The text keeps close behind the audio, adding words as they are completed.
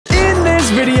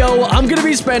video, I'm gonna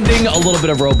be spending a little bit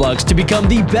of Robux to become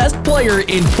the best player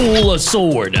in Pull a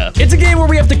Sword. It's a game where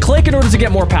we have to click in order to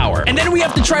get more power, and then we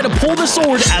have to try to pull the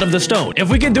sword out of the stone. If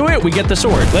we can do it, we get the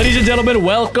sword. Ladies and gentlemen,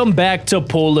 welcome back to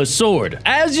Pull a Sword.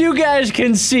 As you guys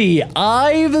can see,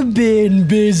 I've been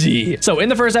busy. So in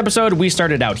the first episode, we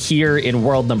started out here in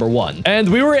world number 1, and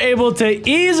we were able to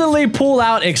easily pull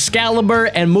out Excalibur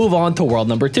and move on to world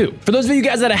number 2. For those of you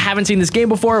guys that haven't seen this game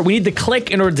before, we need to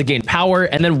click in order to gain power,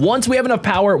 and then once we have enough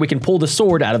power, we can pull the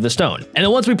sword out of the stone. And then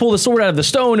once we pull the sword out of the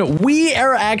stone, we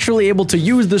are actually able to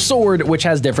use the sword, which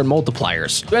has different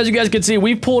multipliers. So as you guys can see,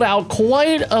 we've pulled out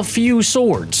quite a few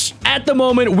swords. At the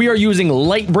moment, we are using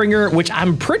Lightbringer, which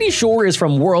I'm pretty sure is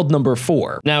from world number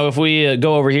 4. Now, if we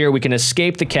go over here, we can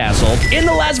escape the castle. In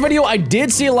the last video, I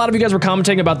did see a lot of you guys were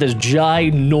commenting about this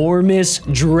ginormous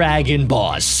dragon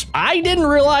boss. I didn't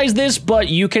realize this, but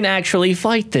you can actually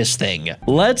fight this thing.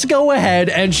 Let's go ahead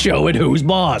and show it who's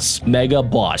boss. Mega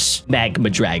boss, magma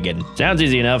dragon. Sounds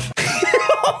easy enough.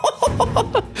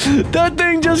 That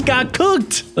thing just got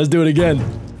cooked. Let's do it again.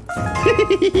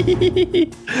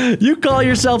 You call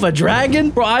yourself a dragon?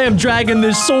 Bro, I am dragging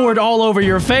this sword all over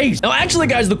your face. Now, actually,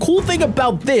 guys, the cool thing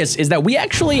about this is that we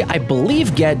actually, I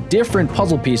believe, get different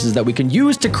puzzle pieces that we can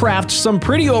use to craft some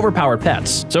pretty overpowered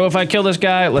pets. So if I kill this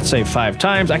guy, let's say 5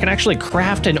 times, I can actually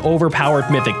craft an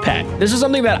overpowered mythic pet. This is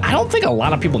something that I don't think a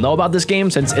lot of people know about this game,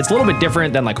 since it's a little bit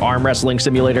different than like arm wrestling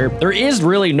simulator. There is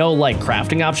really no like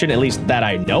crafting option, at least that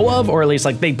I know of, or at least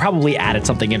like they probably added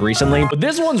something in recently, but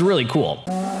this one's really cool.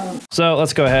 So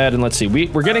let's go ahead and let's see.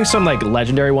 We're getting some like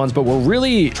legendary ones, but we're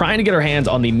really trying to get our hands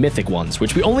on the mythic ones,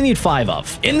 which we only need 5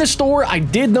 of. In the store, I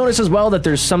did notice as well that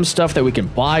there's some stuff that we can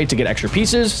buy to get extra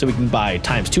pieces. So we can buy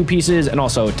 ×2 pieces and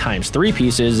also ×3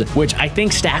 pieces, which I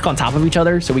think stack on top of each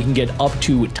other. So we can get up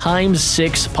to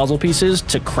 ×6 puzzle pieces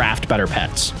to craft better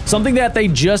pets. Something that they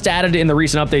just added in the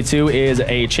recent update too is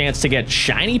a chance to get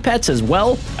shiny pets as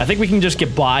well. I think we can just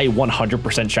get by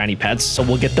 100% shiny pets. So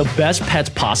we'll get the best pets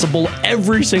possible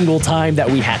every single time that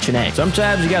we hatch an egg.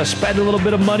 Sometimes you gotta spend a little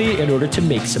bit of money in order to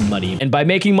make some money. And by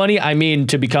making money, I mean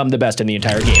to become the best in the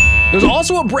entire game. There's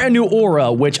also a brand new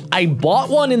aura, which I bought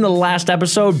one in the last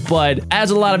episode, but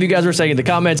as a lot of you guys were saying in the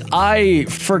comments, I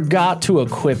forgot to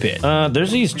equip it.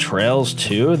 There's these trails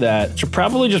too that should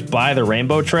probably just buy the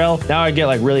rainbow trail. Now I get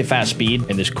like really fast speed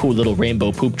and this cool little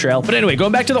rainbow poop trail. But anyway,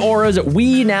 going back to the auras,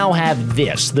 we now have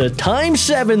this, the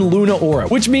 ×7 Luna aura,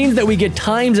 which means that we get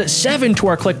 ×7 to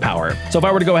our click power. So if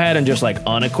I were to go ahead and just like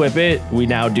unequip it, we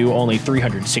now do only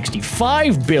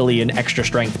 365 billion extra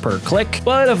strength per click.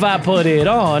 But if I put it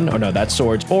on, oh no, that's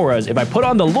swords, auras. If I put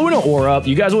on the Luna aura,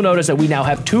 you guys will notice that we now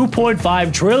have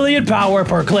 2.5 trillion power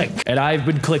per click. And I've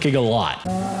been clicking a lot.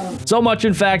 So much,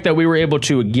 in fact, that we were able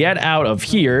to get out of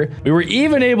here. We were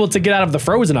even able to get out of the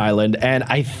frozen island, and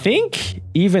I think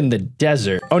even the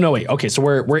desert. Oh no, wait. Okay, so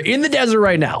we're in the desert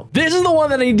right now. This is the one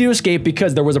that I need to escape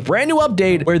because there was a brand new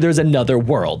update where there's another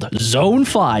world, Zone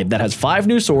 5, that has 5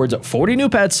 new swords, 40 new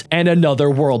pets, and another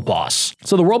world boss.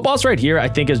 So the world boss right here, I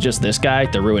think, is just this guy,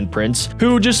 the Ruined Prince,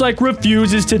 who just like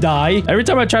refuses to die. Every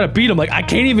time I try to beat him, like I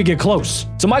can't even get close.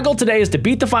 So my goal today is to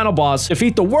beat the final boss,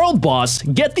 defeat the world boss,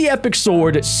 get the epic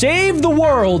sword, save the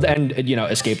world, and you know,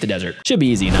 escape the desert. Should be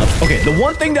easy enough. Okay, the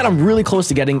one thing that I'm really close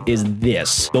to getting is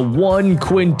this, the 1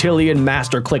 quintillion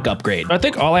master click upgrade. I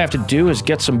think all I have to do is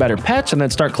get some better pets and then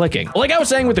start clicking. Like I was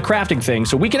saying with the crafting thing,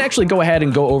 so we can actually go ahead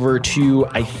and go over to,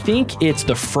 I think it's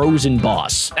the frozen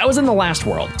boss. That was in the last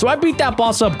world. So I beat that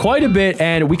boss up quite a bit,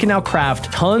 and we can now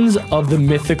craft tons of the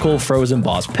mythical frozen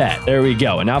boss pet. There we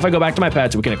go. And now if I go back to my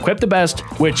pets, we can equip the best,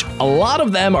 which a lot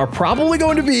of them are probably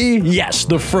going to be, yes,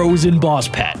 the frozen boss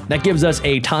pet. That gives us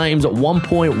a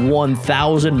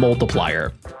 ×1,100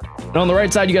 multiplier. And on the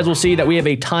right side, you guys will see that we have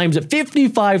a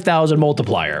 ×55,000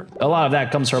 multiplier. A lot of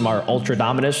that comes from our Ultra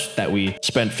Dominus that we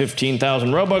spent 15,000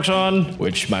 Robux on,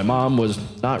 which my mom was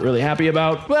not really happy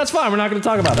about. But that's fine. We're not going to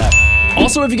talk about that.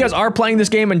 Also, if you guys are playing this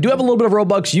game and do have a little bit of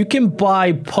Robux, you can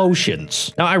buy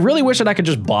potions. Now, I really wish that I could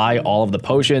just buy all of the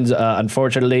potions.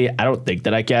 Unfortunately, I don't think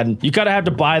that I can. You kind of have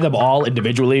to buy them all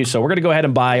individually. So we're going to go ahead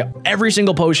and buy every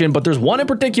single potion, but there's one in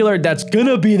particular that's going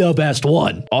to be the best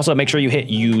one. Also, make sure you hit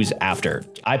use after.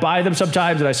 I buy them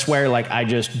sometimes and I swear like I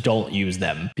just don't use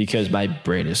them because my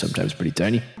brain is sometimes pretty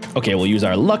tiny. Okay, we'll use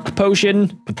our luck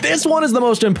potion, but this one is the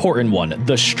most important one,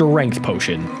 the strength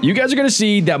potion. You guys are going to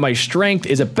see that my strength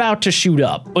is about to shoot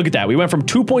up. Look at that. We went from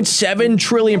 2.7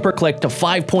 trillion per click to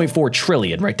 5.4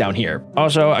 trillion right down here.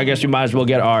 Also, I guess we might as well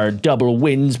get our double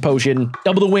wins potion.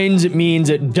 Double the wins means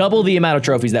double the amount of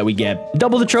trophies that we get.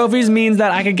 Double the trophies means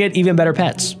that I could get even better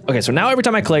pets. Okay, so now every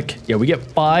time I click, yeah, we get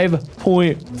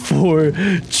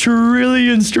 5.4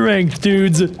 trillion strength,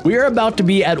 dudes. We are about to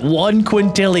be at 1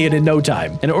 quintillion in no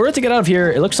time. In order to get out of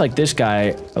here, it looks like this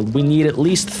guy, we need at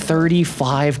least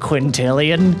 35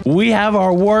 quintillion. We have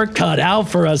our work cut out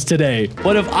for us today.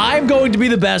 But if I'm going to be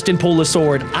the best and pull the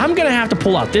sword, I'm gonna have to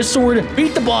pull out this sword,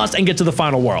 beat the boss, and get to the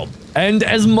final world. And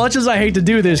as much as I hate to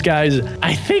do this, guys,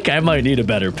 I think I might need a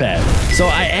better pet. So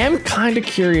I am kind of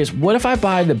curious, what if I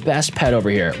buy the best pet over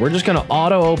here? We're just gonna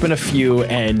auto open a few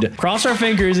and cross our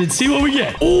fingers and see what we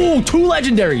get. Oh, 2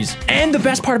 legendaries. And the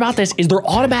best part about this is they're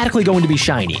automatically going to be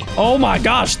shiny. Oh my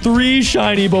gosh, 3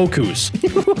 shiny Bokus.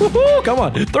 Come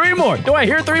on, 3 more. Do I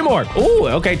hear 3 more? Oh,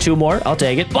 okay, 2 more. I'll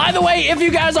take it. By the way, if you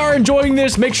guys are enjoying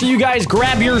this, make sure you guys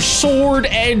grab your sword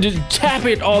and tap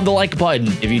it on the like button.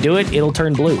 If you do it, it'll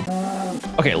turn blue.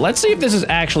 Okay, let's see if this is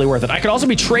actually worth it. I could also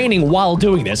be training while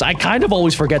doing this. I kind of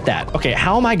always forget that. Okay,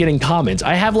 how am I getting comments?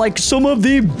 I have like some of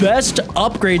the best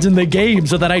upgrades in the game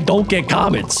so that I don't get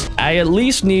comments. I at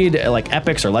least need like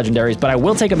epics or legendaries, but I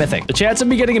will take a mythic. The chance of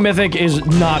me getting a mythic is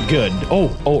not good.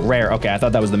 Oh, rare. Okay, I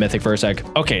thought that was the mythic for a sec.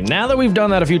 Okay, now that we've done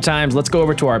that a few times, let's go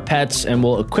over to our pets and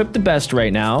we'll equip the best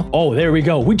right now. Oh, there we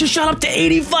go. We just shot up to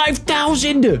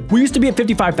 85,000. We used to be at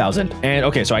 55,000. And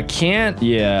okay, so I can't,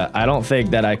 yeah, I don't think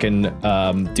that I can,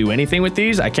 do anything with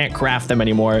these. I can't craft them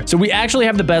anymore. So we actually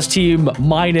have the best team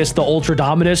minus the Ultra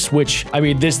Dominus, which, I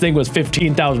mean, this thing was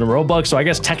 15,000 Robux. So I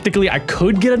guess technically I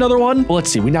could get another one. Well,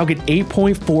 let's see. We now get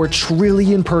 8.4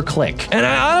 trillion per click. And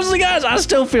honestly, guys, I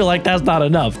still feel like that's not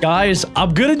enough. Guys,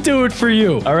 I'm gonna do it for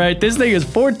you. All right. This thing is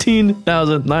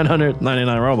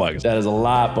 14,999 Robux. That is a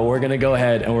lot, but we're gonna go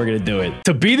ahead and we're gonna do it.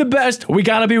 To be the best, we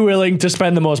gotta be willing to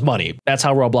spend the most money. That's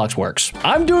how Roblox works.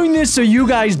 I'm doing this so you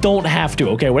guys don't have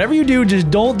to. Okay. Whatever you do, just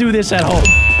don't do this at home.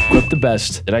 Equip the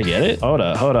best. Did I get it? Hold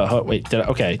up. Wait, did I?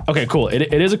 Okay, cool.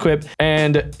 It is equipped.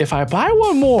 And if I buy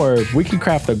one more, we can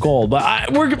craft the gold.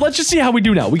 But let's just see how we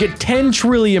do now. We get 10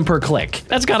 trillion per click.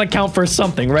 That's got to count for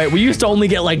something, right? We used to only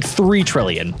get like 3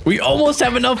 trillion. We almost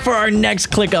have enough for our next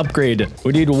click upgrade.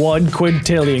 We need 1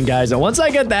 quintillion, guys. And once I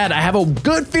get that, I have a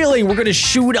good feeling we're going to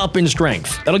shoot up in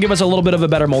strength. That'll give us a little bit of a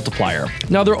better multiplier.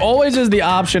 Now, there always is the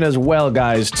option as well,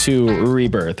 guys, to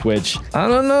rebirth, which I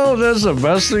don't know if that's the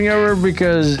best thing ever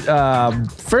because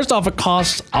first off, it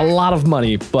costs a lot of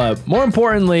money, but more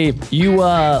importantly, you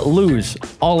lose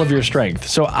all of your strength.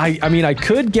 So I mean, I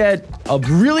could get a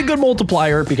really good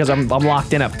multiplier because I'm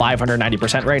locked in at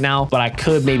 590% right now, but I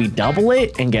could maybe double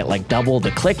it and get like double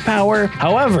the click power.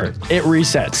 However, it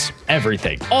resets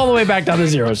everything all the way back down to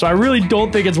 0. So I really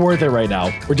don't think it's worth it right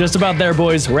now. We're just about there,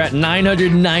 boys. We're at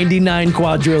 999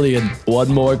 quadrillion.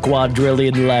 1 more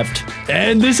quadrillion left.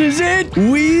 And this is it.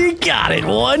 We got it.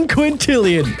 1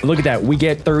 quintillion. Look at that. We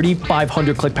get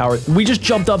 3,500 click power. We just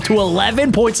jumped up to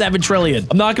 11.7 trillion.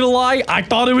 I'm not gonna lie. I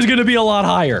thought it was gonna be a lot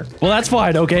higher. Well, that's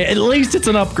fine. Okay. At least it's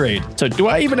an upgrade. So do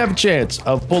I even have a chance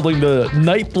of pulling the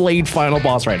Nightblade final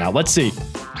boss right now? Let's see.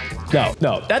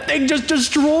 No, that thing just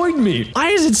destroyed me. Why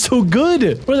is it so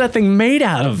good? What is that thing made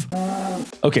out of?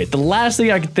 Okay, the last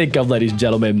thing I can think of, ladies and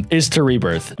gentlemen, is to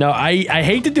rebirth. Now, I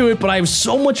hate to do it, but I have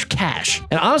so much cash.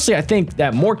 And honestly, I think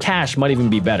that more cash might even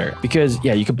be better because,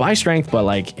 yeah, you could buy strength, but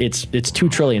like it's 2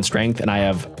 trillion strength and I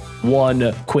have 1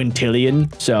 quintillion.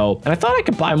 So, and I thought I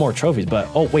could buy more trophies, but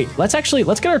oh, wait, let's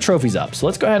get our trophies up. So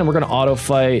let's go ahead and we're going to auto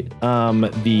fight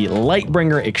the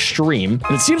Lightbringer Extreme.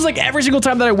 And it seems like every single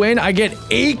time that I win, I get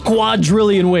 8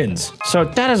 quadrillion wins. So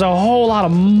that is a whole lot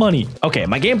of money. Okay,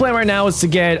 my game plan right now is to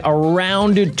get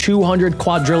around 200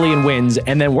 quadrillion wins,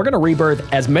 and then we're gonna rebirth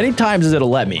as many times as it'll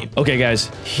let me. Okay, guys,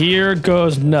 here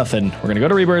goes nothing. We're gonna go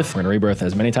to rebirth. We're gonna rebirth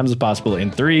as many times as possible in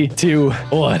 3, 2,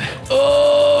 1.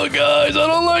 Oh, guys, I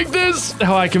don't like this.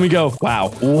 How high can we go?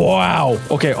 Wow.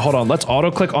 Okay, hold on. Let's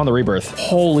auto click on the rebirth.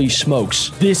 Holy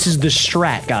smokes. This is the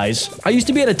strat, guys. I used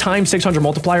to be at a times 600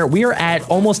 multiplier. We are at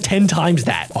almost 10 times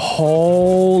that.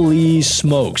 Holy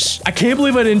smokes. I can't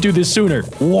believe I didn't do this sooner.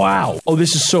 Wow. Oh,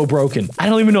 this is so broken. I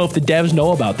don't even know if the devs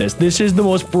know about this. This is the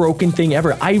most broken thing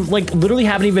ever. I like literally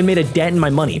haven't even made a dent in my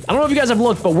money. I don't know if you guys have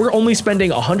looked, but we're only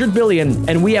spending 100 billion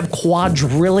and we have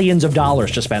quadrillions of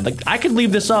dollars to spend. Like I could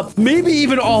leave this up maybe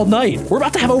even all night. We're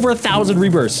about to have over 1,000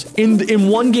 rebirths in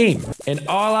one game. And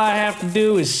all I have to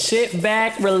do is sit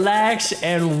back, relax,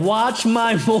 and watch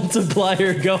my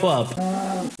multiplier go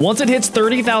up. Once it hits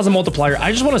 30,000 multiplier,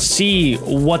 I just want to see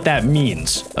what that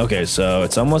means. Okay, so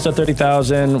it's almost at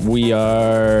 30,000. We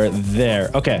are there.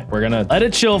 Okay, we're gonna let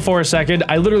it chill for a second.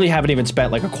 I literally haven't even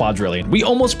spent like a quadrillion. We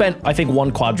almost spent, I think,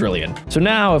 1 quadrillion. So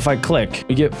now if I click,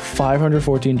 we get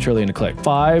 514 trillion to click.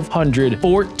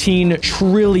 514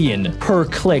 trillion per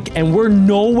click, and we're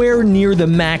nowhere near the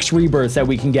max rebirths that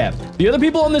we can get. The other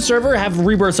people on the server have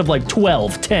rebirths of like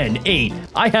 12, 10, 8.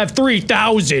 I have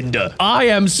 3,000. I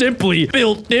am simply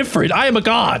built different. I am a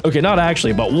god. Okay, not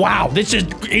actually, but wow, this is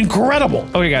incredible.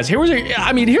 Okay, guys, here's what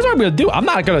I'm gonna do. I'm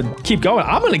not gonna keep going.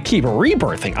 I'm gonna keep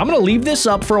rebirthing. I'm gonna leave this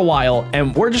up for a while,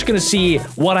 and we're just gonna see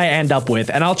what I end up with,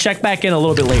 and I'll check back in a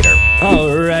little bit later.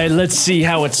 All right, let's see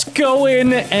how it's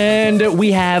going, and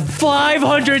we have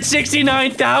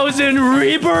 569,000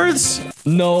 rebirths.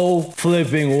 No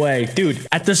flipping way. Dude,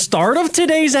 at the start of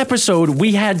today's episode,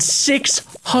 we had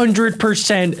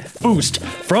 600% boost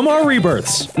from our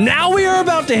rebirths. Now we are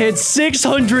about to hit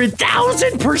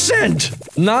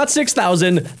 600,000%. Not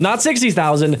 6,000, not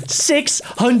 60,000,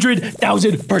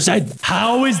 600,000%.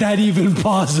 How is that even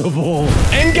possible?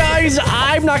 And guys,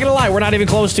 I'm not gonna lie, we're not even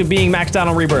close to being maxed out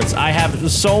on rebirths. I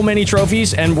have so many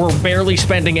trophies and we're barely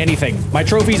spending anything. My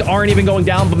trophies aren't even going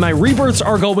down, but my rebirths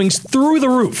are going through the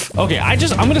roof. Okay, I'm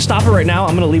gonna stop it right now.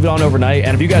 I'm gonna leave it on overnight.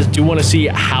 And if you guys do want to see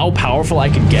how powerful I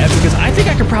can get, because I think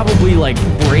I could probably like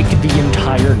break the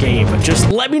entire game, just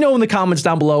let me know in the comments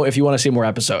down below if you want to see more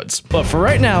episodes. But for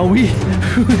right now,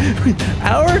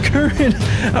 our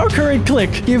current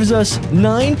click gives us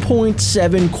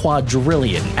 9.7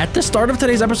 quadrillion. At the start of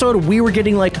today's episode, we were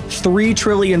getting like 3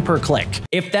 trillion per click.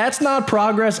 If that's not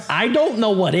progress, I don't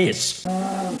know what is.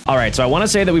 All right, so I want to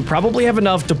say that we probably have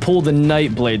enough to pull the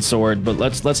Nightblade sword, but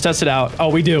let's test it out. Oh,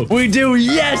 we do. We do.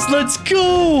 Yes, let's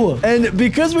go. And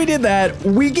because we did that,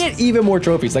 we get even more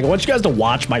trophies. Like, I want you guys to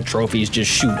watch my trophies just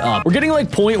shoot up. We're getting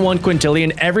like 0.1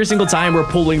 quintillion every single time we're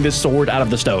pulling this sword out of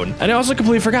the stone. And I also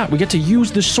completely forgot, we get to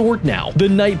use the sword now. The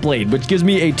Nightblade, which gives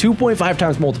me a 2.5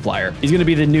 times multiplier. He's going to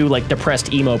be the new, like,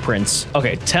 depressed emo prince.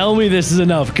 Okay, tell me this is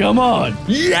enough. Come on.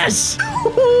 Yes.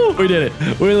 We did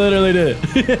it. We literally did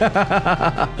it.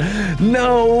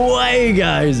 No way,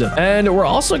 guys. And we're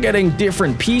also getting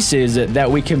different pieces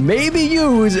that we can maybe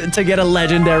use to get a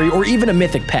legendary or even a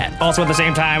mythic pet. Also, at the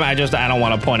same time, I don't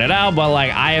want to point it out, but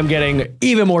like, I am getting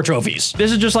even more trophies.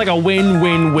 This is just like a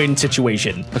win-win-win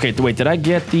situation. Okay, wait, did I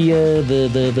get the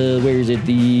where is it?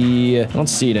 I don't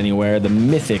see it anywhere. The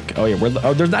mythic. Oh yeah,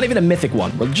 there's not even a mythic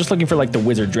one. We're just looking for like the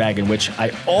wizard dragon, which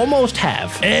I almost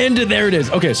have. And there it is.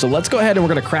 Okay, so let's go ahead and we're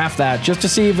gonna craft that just to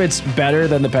see if it's better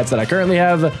than the pets that I currently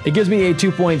have. It gives me a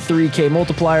 2.3k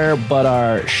multiplier, but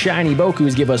our shiny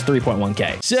Bokus give us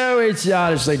 3.1k. So it's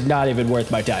honestly not even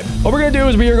worth my time. What we're gonna do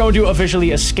is we are going to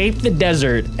officially escape the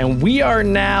desert, and we are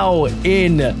now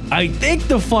in, I think,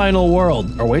 the final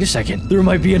world. Or wait a second, there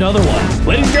might be another one.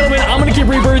 Ladies and gentlemen, I'm gonna keep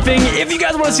rebirthing. If you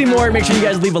guys want to see more, make sure you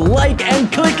guys leave a like and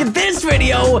click this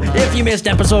video if you missed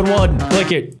episode 1.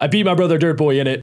 Click it. I beat my brother Dirt Boy in it.